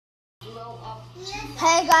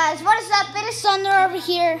Hey guys, what is up? It is Thunder over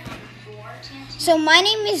here. So my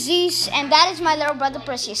name is Zeus, and that is my little brother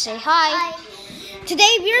Percy. Say hi.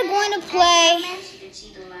 Today we are going to play.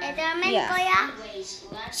 Yeah.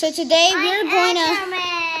 So today we are going to.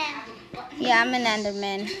 Yeah, I'm an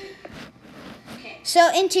Enderman.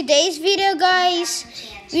 So in today's video, guys,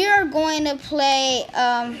 we are going to play.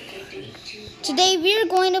 Today we are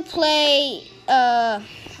going to play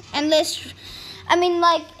endless.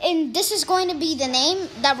 This is going to be the name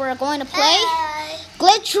that we're going to play.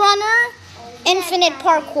 Glitch Runner Infinite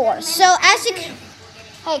Parkour. So as you can,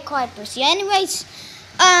 hey, quiet, Percy. Anyways,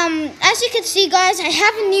 as you can see, guys, I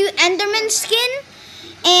have a new Enderman skin,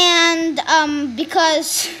 and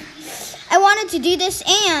because I wanted to do this,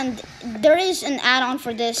 and there is an add-on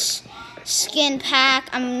for this skin pack.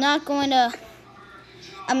 I'm not going to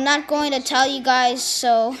tell you guys.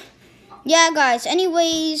 So yeah, guys,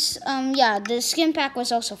 anyways, yeah, the skin pack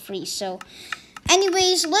was also free. So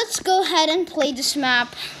anyways, let's go ahead and play this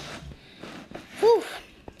map. Whew.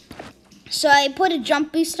 So I put a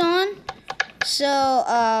jump boost on. So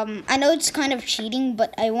I know it's kind of cheating,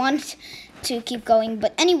 but I want to keep going.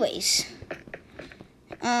 But anyways,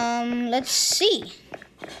 let's see.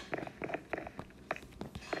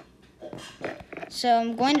 So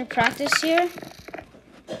I'm going to practice here.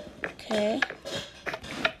 Okay.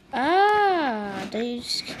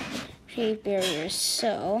 These create barriers.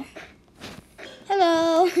 So,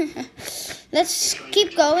 hello. Let's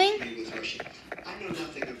keep going. I know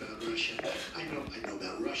nothing about Russia. I know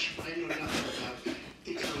about Russia. I know nothing about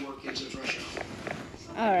the inner workings of Russia.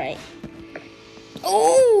 All right.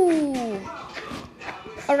 Ooh.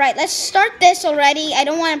 All right. Let's start this already. I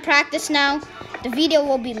don't want to practice now. The video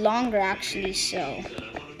will be longer, actually. So.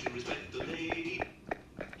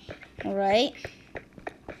 All right.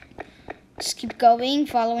 Just keep going,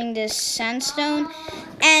 following this sandstone,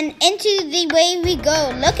 and into the way we go.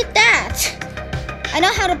 Look at that! I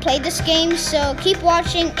know how to play this game, so keep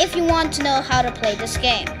watching if you want to know how to play this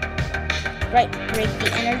game. Right, break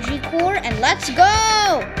the energy core, and let's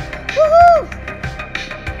go! Woohoo!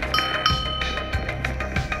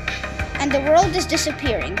 And the world is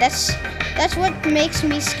disappearing. That's what makes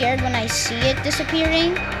me scared when I see it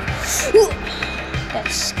disappearing.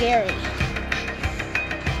 That's scary.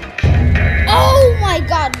 Oh my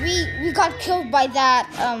god, we got killed by that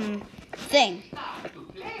thing.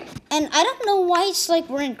 And I don't know why it's like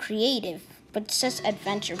we're in creative, but it says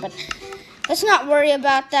adventure. But let's not worry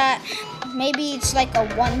about that. Maybe it's like a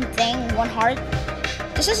one heart.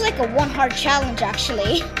 This is like a 1 heart challenge,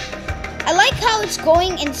 actually. I like how it's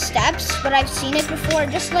going in steps, but I've seen it before. I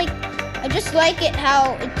just like it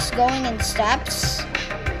how it's going in steps.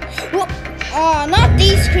 Whoa. Oh, not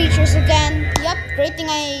these creatures again. Yep, great thing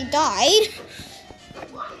I died.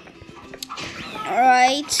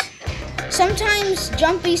 Alright. Sometimes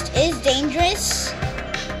Jump Beast is dangerous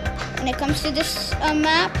when it comes to this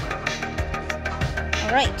map.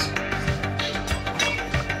 Alright.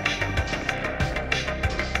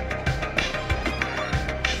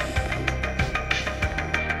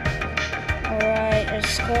 Alright, a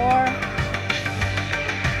score.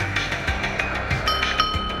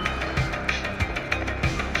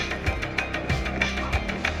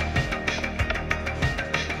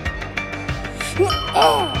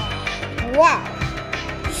 Oh, wow.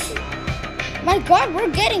 My god, we're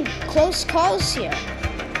getting close calls here.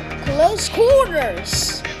 Close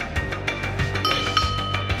quarters.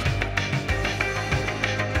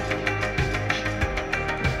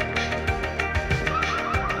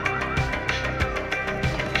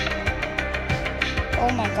 Oh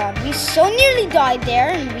my god, we so nearly died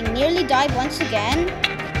there, and we nearly died once again.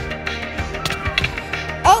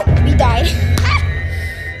 Oh, we died.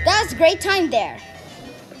 That was a great time there.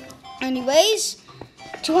 Anyways,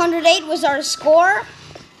 208 was our score.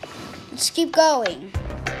 Let's keep going.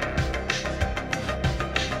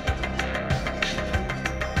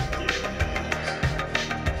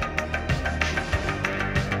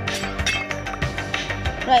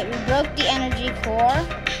 Right, we broke the energy core.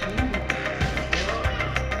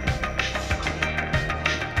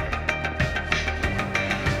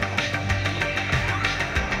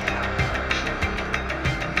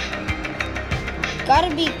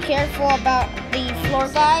 Gotta be careful about the floor,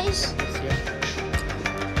 guys.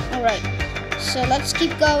 Alright, so let's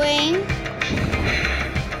keep going.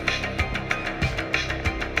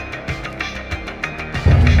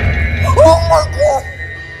 Oh my god!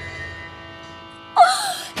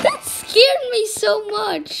 That scared me so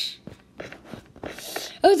much.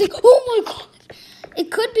 I was like, oh my god!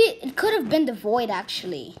 It could have been the void,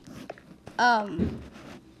 actually.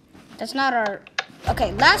 That's not our.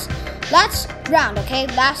 Okay, last Last round, okay?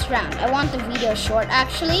 Last round. I want the video short,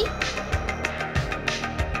 actually.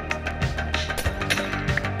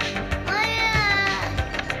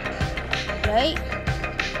 Right.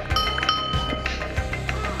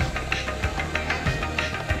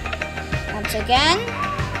 Once again.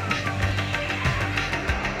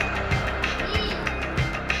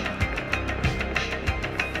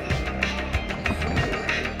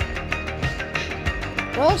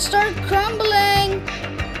 Roads start crumbling.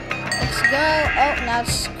 Let's go. Oh, now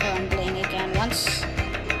it's crumbling again. Once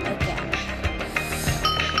again.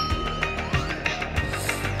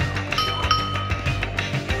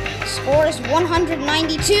 Score is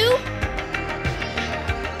 192.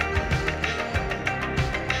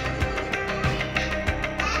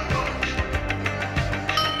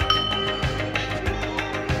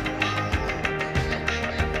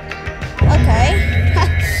 Okay.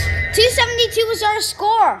 272 was our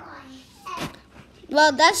score.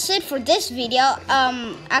 Well, that's it for this video.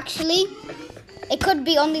 Actually, it could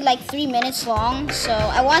be only like 3 minutes long. So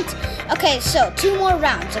I want, okay, so 2 more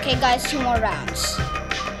rounds. Okay, guys, 2 more rounds.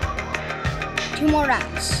 2 more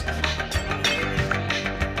rounds.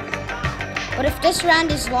 But if this round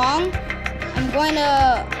is long, I'm going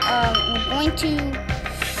to,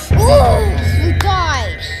 ooh, we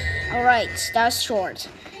died. All right, that was short.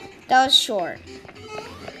 That was short.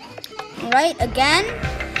 All right, again.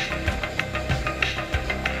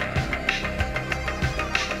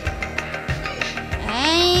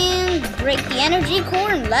 And break the energy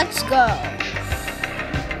core and let's go.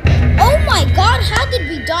 Oh my god, how did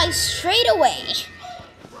we die straight away?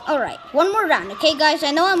 Alright, 1 more round, okay guys?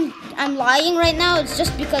 I know I'm lying right now, it's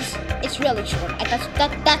just because it's really short.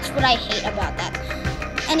 That's what I hate about that.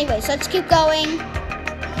 Anyways, let's keep going.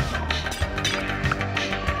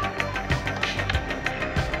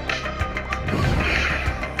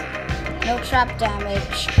 No trap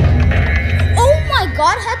damage. Oh my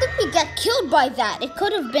god, how did we get killed by that? It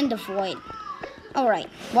could have been the void. Alright,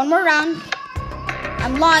 1 more round.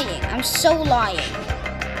 I'm lying. I'm so lying.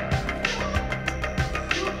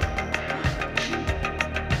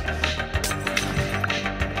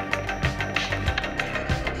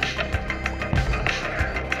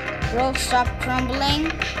 World stop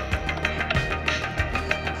crumbling.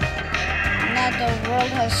 Now the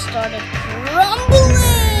world has started crumbling.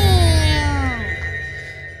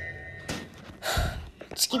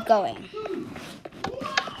 Let's keep going.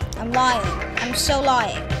 I'm lying. I'm so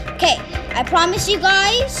lying. Okay, I promise you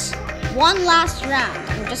guys, 1 last round.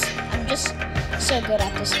 I'm just so good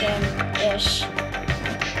at this game-ish.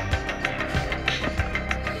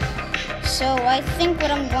 So I think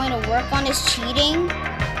what I'm going to work on is cheating.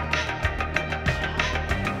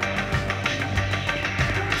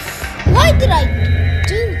 Why did I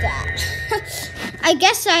do that? I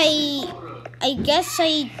guess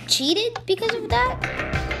I cheated because of that.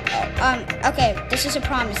 Okay, this is a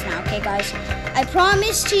promise now, okay guys? I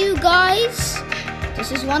promise to you guys,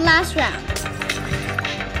 this is 1 last round.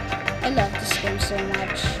 I love this game so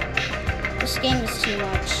much. This game is too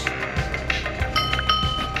much.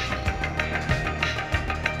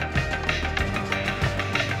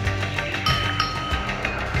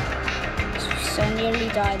 So nearly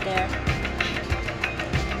died there.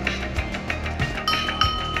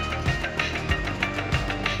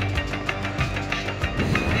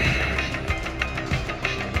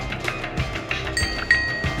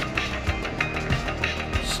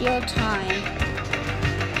 Shield time.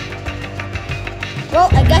 Well,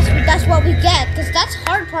 I guess that's what we get, because that's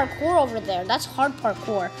hard parkour over there. That's hard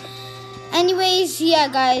parkour. Anyways, yeah,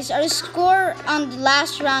 guys, our score on the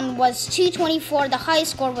last round was 224. The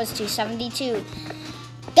highest score was 272.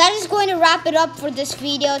 That is going to wrap it up for this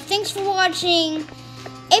video. Thanks for watching.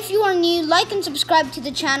 If you are new, like and subscribe to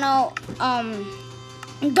the channel.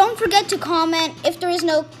 Don't forget to comment. If there is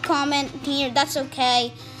no comment here, that's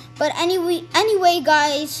okay. But anyway,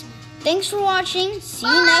 guys, thanks for watching. See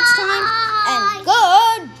you next time, and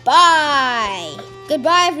goodbye.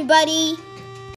 Goodbye, everybody.